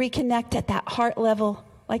 to reconnect at that heart level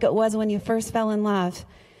like it was when you first fell in love,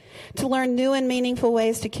 to learn new and meaningful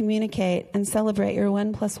ways to communicate and celebrate your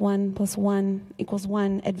 1 + 1 + 1 =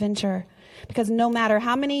 1 adventure. Because no matter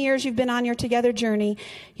how many years you've been on your together journey,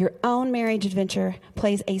 your own marriage adventure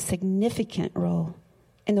plays a significant role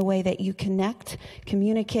in the way that you connect,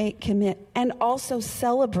 communicate, commit, and also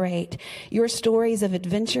celebrate your stories of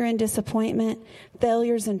adventure and disappointment,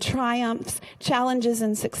 failures and triumphs, challenges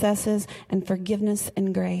and successes, and forgiveness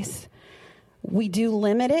and grace. We do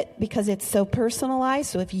limit it because it's so personalized.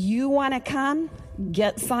 So if you want to come,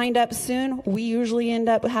 get signed up soon. We usually end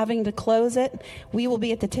up having to close it. We will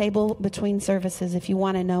be at the table between services if you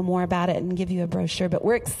want to know more about it and give you a brochure. But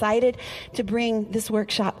we're excited to bring this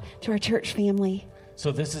workshop to our church family.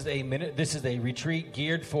 So this is a retreat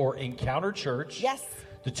geared for Encounter Church. Yes.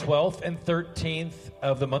 The 12th and 13th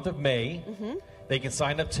of the month of May. Mm-hmm. They can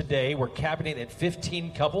sign up today. We're capping it at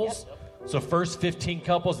 15 couples. Yep. So first 15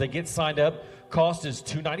 couples, they get signed up. Cost is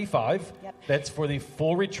 $295. Yep. That's for the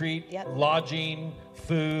full retreat, yep. Lodging,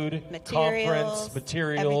 food, conference,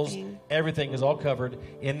 materials, everything is all covered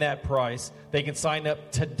in that price. They can sign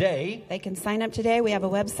up today. They can sign up today. We have a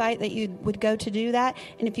website that you would go to do that.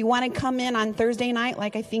 And if you want to come in on Thursday night,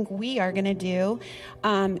 like I think we are going to do,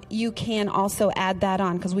 you can also add that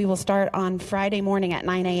on because we will start on Friday morning at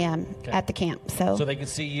 9 a.m. at the camp. So they can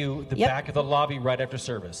see you the yep. back of the lobby right after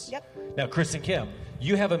service. Yep. Now, Chris and Kim,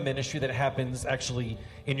 you have a ministry that happens actually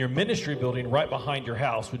in your ministry building right behind your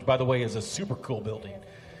house, which, by the way, is a super cool building.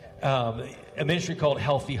 A ministry called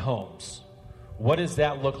Healthy Homes. What does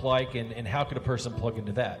that look like, and how can a person plug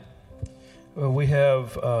into that? Well, we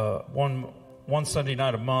have one Sunday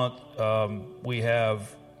night a month. We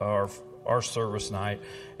have our service night,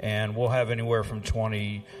 and we'll have anywhere from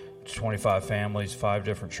 20 to 25 families, 5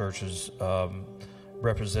 different churches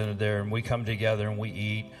represented there, and we come together and we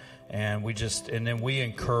eat. And then we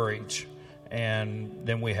encourage, and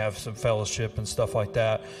then we have some fellowship and stuff like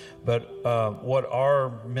that. But what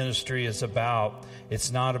our ministry is about,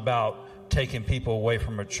 it's not about taking people away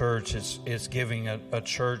from a church. It's giving a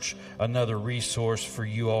church another resource for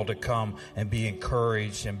you all to come and be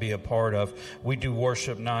encouraged and be a part of. We do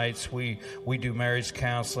worship nights. We do marriage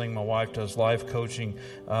counseling. My wife does life coaching.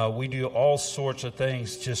 We do all sorts of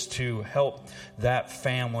things just to help that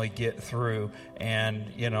family get through. And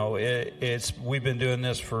we've been doing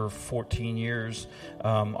this for 14 years.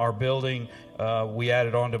 Our building, we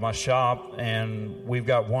added on to my shop, and we've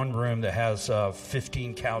got one room that has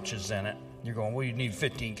 15 couches in it. You're going, what do you need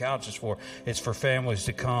 15 couches for? It's for families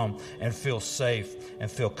to come and feel safe and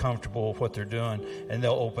feel comfortable with what they're doing, and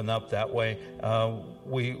they'll open up that way.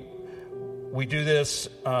 We do this.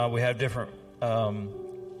 We have different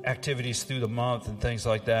activities through the month and things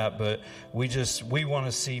like that, but we want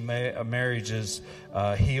to see marriages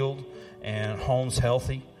healed and homes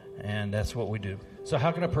healthy, and that's what we do. So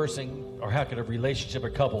how can a person, or how can a relationship, a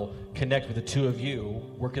couple, connect with the two of you?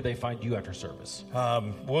 Where could they find you after service?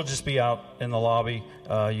 We'll just be out in the lobby. You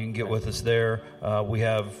can get with us there.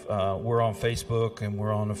 We're on Facebook, and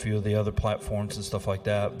we're on a few of the other platforms and stuff like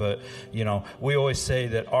that. But, we always say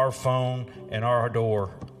that our phone and our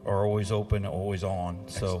door are always open, always on.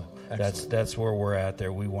 So that's where we're at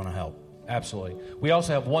there. We want to help. Absolutely. We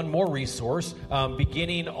also have one more resource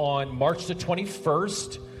beginning on March the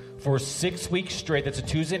 21st. For 6 weeks straight. That's a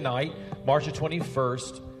Tuesday night, March the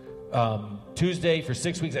 21st. Tuesday for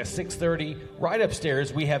 6 weeks at 6:30. Right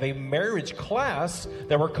upstairs, we have a marriage class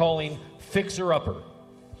that we're calling Fixer Upper.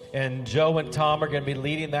 And Joe and Tom are going to be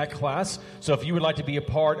leading that class. So if you would like to be a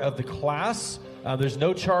part of the class, there's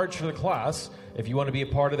no charge for the class. If you want to be a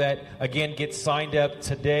part of that, again, get signed up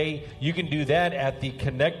today. You can do that at the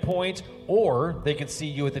Connect Point, or they can see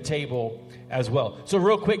you at the table as well. So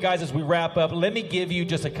real quick, guys, as we wrap up, let me give you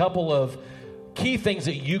just a couple of key things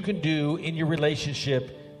that you can do in your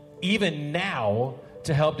relationship even now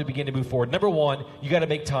to help to begin to move forward. Number one, you got to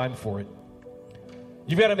make time for it.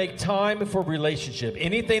 You've got to make time for relationship.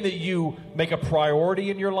 Anything that you make a priority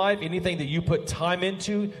in your life, anything that you put time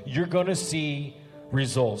into, you're going to see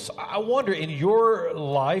results. I wonder, in your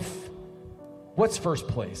life, what's first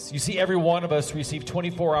place? You see, every one of us receive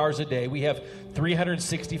 24 hours a day. We have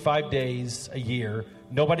 365 days a year.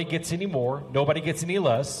 Nobody gets any more. Nobody gets any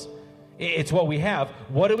less. It's what we have.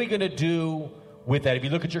 What are we going to do with that? If you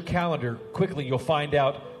look at your calendar, quickly you'll find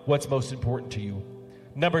out what's most important to you.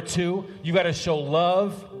 Number two, you got to show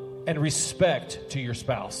love and respect to your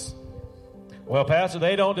spouse. Well, Pastor,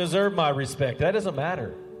 they don't deserve my respect. That doesn't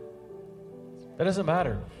matter. That doesn't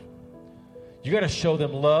matter. You got to show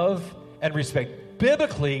them love and respect.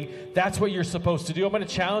 Biblically, that's what you're supposed to do. I'm going to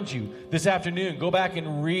challenge you this afternoon. Go back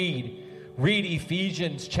and read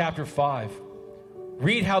Ephesians chapter 5.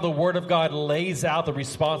 Read how the Word of God lays out the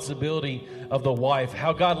responsibility of the wife,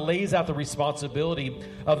 how God lays out the responsibility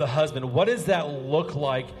of the husband. What does that look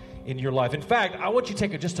like in your life? In fact, I want you to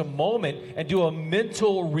take just a moment and do a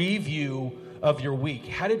mental review of your week.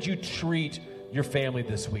 How did you treat your family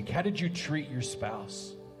this week? How did you treat your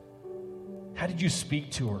spouse? How did you speak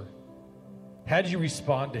to her? How did you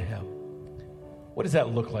respond to him? What does that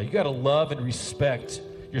look like? You got to love and respect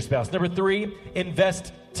your spouse. Number 3,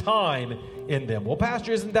 invest time in them. Well,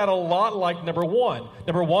 Pastor, isn't that a lot like number 1?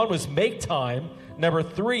 Number 1 was make time. Number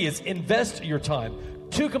 3 is invest your time.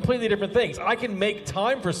 2 completely different things. I can make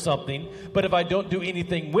time for something, but if I don't do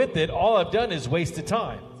anything with it, all I've done is wasted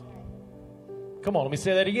time. Come on, let me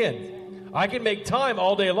say that again. I can make time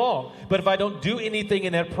all day long, but if I don't do anything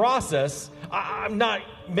in that process, I'm not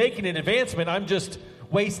making an advancement. I'm just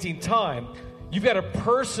wasting time. You've got to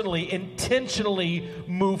personally, intentionally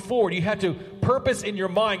move forward. You have to purpose in your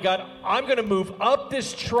mind, God, I'm going to move up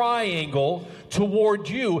this triangle toward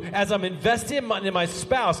you as I'm investing in my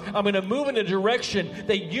spouse. I'm going to move in a direction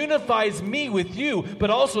that unifies me with you, but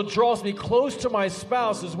also draws me close to my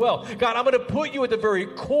spouse as well. God, I'm going to put you at the very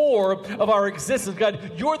core of our existence.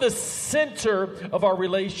 God, you're the center of our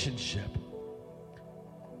relationship.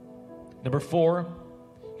 Number 4,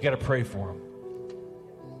 you got to pray for them.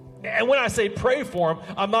 And when I say pray for them,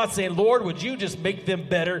 I'm not saying, Lord, would you just make them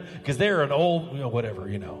better because they're an old, whatever.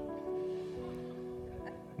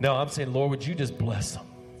 No, I'm saying, Lord, would you just bless them?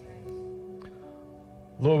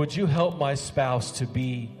 Lord, would you help my spouse to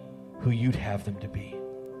be who you'd have them to be?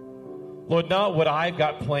 Lord, not what I've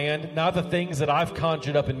got planned, not the things that I've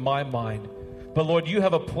conjured up in my mind, but Lord, you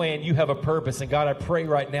have a plan, you have a purpose, and God, I pray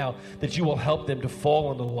right now that you will help them to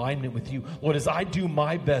fall in alignment with you. Lord, as I do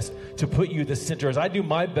my best to put you at the center, as I do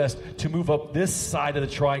my best to move up this side of the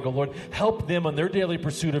triangle, Lord, help them on their daily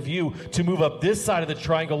pursuit of you to move up this side of the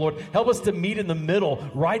triangle, Lord. Help us to meet in the middle,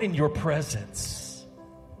 right in your presence.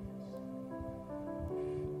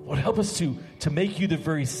 Lord, help us to make you the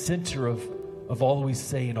very center of all that we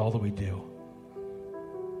say and all that we do.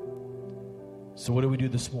 So what do we do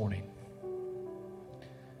this morning?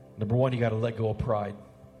 Number 1, you got to let go of pride.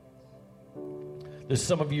 There's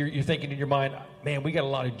some of you, you're thinking in your mind, man, we got a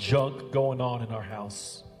lot of junk going on in our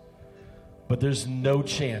house. But there's no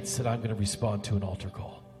chance that I'm going to respond to an altar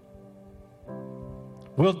call.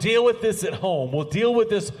 We'll deal with this at home. We'll deal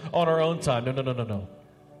with this on our own time. No.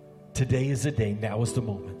 Today is the day. Now is the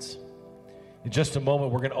moment. In just a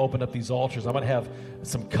moment, we're going to open up these altars. I'm going to have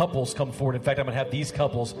some couples come forward. In fact, I'm going to have these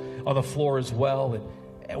couples on the floor as well.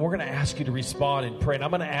 And we're going to ask you to respond and pray. And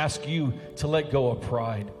I'm going to ask you to let go of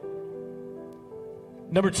pride.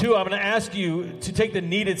 Number 2, I'm going to ask you to take the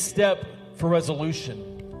needed step for resolution.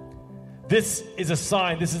 This is a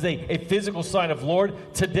sign. This is a physical sign of,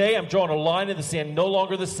 Lord, today I'm drawing a line in the sand, no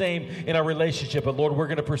longer the same in our relationship. But Lord, we're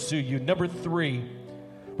going to pursue you. Number 3,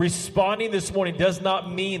 responding this morning does not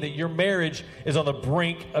mean that your marriage is on the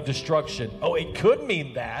brink of destruction. Oh, it could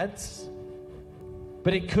mean that.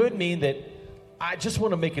 But it could mean that I just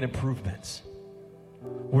want to make an improvement.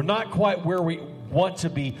 We're not quite where we want to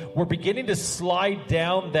be. We're beginning to slide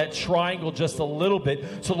down that triangle just a little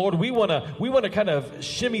bit. So Lord, we want to kind of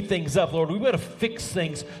shimmy things up. Lord, we want to fix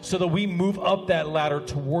things so that we move up that ladder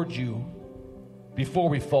toward you before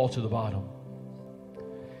we fall to the bottom.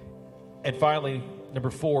 And finally, number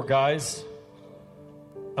 4, guys,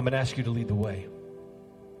 I'm going to ask you to lead the way.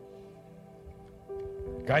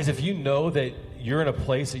 Guys, if you know that you're in a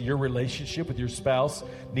place that your relationship with your spouse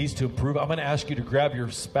needs to improve, I'm going to ask you to grab your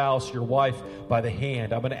spouse, your wife, by the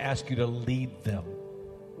hand. I'm going to ask you to lead them.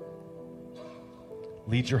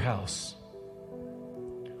 Lead your house.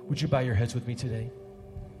 Would you bow your heads with me today?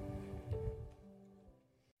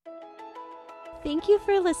 Thank you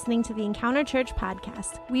for listening to the Encounter Church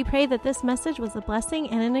podcast. We pray that this message was a blessing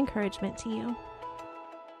and an encouragement to you.